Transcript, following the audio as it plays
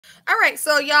All right,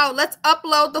 so y'all, let's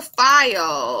upload the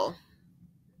file.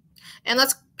 And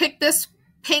let's pick this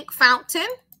pink fountain.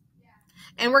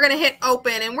 And we're going to hit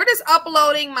open. And we're just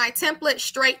uploading my template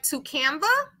straight to Canva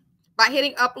by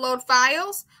hitting upload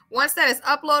files. Once that is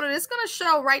uploaded, it's going to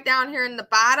show right down here in the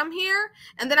bottom here.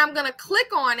 And then I'm going to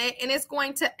click on it and it's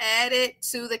going to add it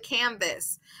to the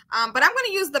canvas. But I'm going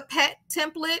to use the pet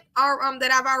template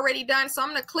that I've already done. So I'm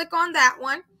going to click on that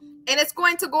one. And it's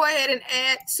going to go ahead and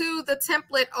add to the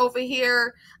template over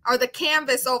here, or the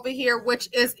canvas over here, which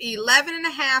is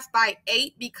 11.5 by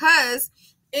 8 because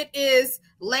it is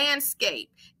landscape.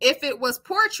 If it was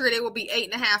portrait, it would be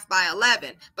 8.5 by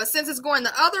 11. But since it's going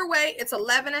the other way, it's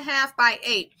 11.5 by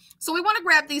 8. So we want to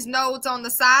grab these nodes on the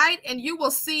side, and you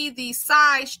will see the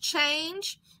size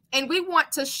change. And we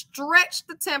want to stretch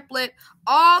the template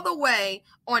all the way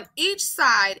on each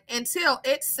side until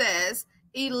it says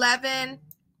 11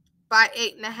 by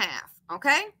 8.5.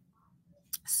 Okay.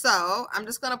 So I'm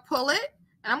just going to pull it,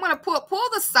 and I'm going to pull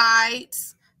the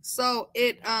sides so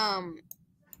it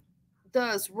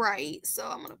does right. So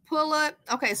I'm going to pull it.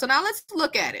 Okay, so now let's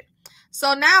look at it.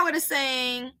 So now it is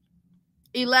saying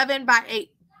 11 by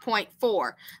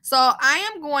 8.4. So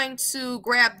I am going to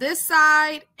grab this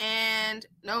side, and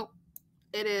nope,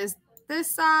 it is this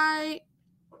side.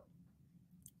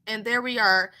 And there we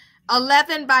are,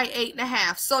 11 by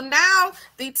 8.5. So now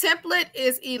the template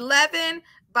is 11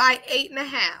 by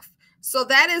 8.5. So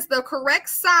that is the correct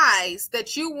size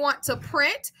that you want to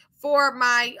print for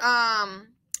my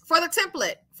for the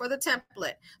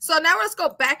template. So now let's go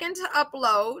back into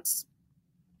uploads,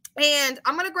 and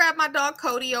I'm going to grab my dog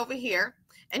Cody over here,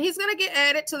 and he's going to get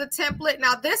added to the template.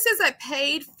 Now this is a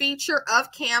paid feature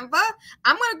of Canva.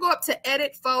 I'm going to go up to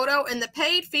edit photo, and the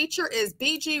paid feature is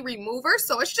BG remover.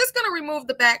 So it's just going to remove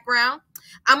the background.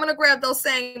 I'm going to grab those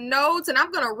same nodes, and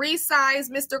I'm going to resize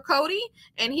Mr. Cody,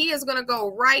 and he is going to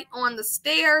go right on the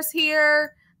stairs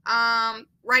here,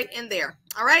 right in there.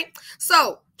 All right.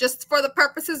 So just for the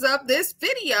purposes of this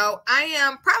video,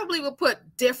 I probably will put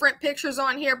different pictures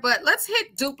on here, but let's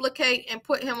hit duplicate and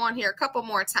put him on here a couple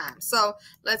more times. So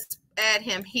let's add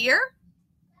him here,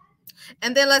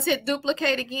 and then let's hit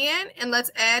duplicate again, and let's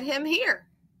add him here.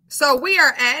 So we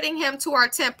are adding him to our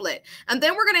template, and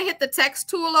then we're going to hit the text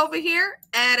tool over here,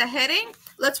 add a heading.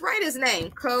 Let's write his name,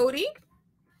 Cody.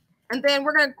 And then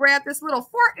we're going to grab this little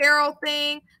 4-arrow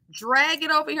thing, drag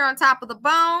it over here on top of the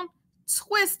bone,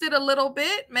 twist it a little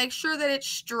bit, make sure that it's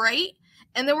straight.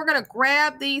 And then we're going to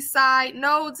grab these side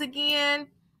nodes again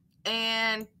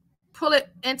and pull it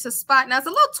into spot. Now it's a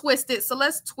little twisted, so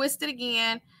let's twist it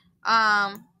again,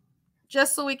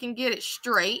 just so we can get it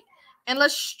straight. And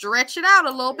let's stretch it out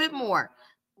a little bit more.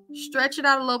 Stretch it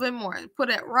out a little bit more. Put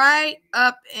it right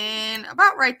up and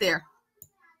about right there.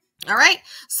 All right.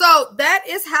 So that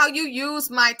is how you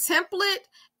use my template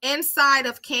inside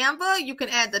of Canva. You can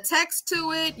add the text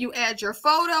to it. You add your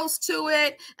photos to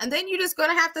it. And then you're just going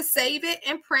to have to save it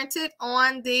and print it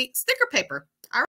on the sticker paper.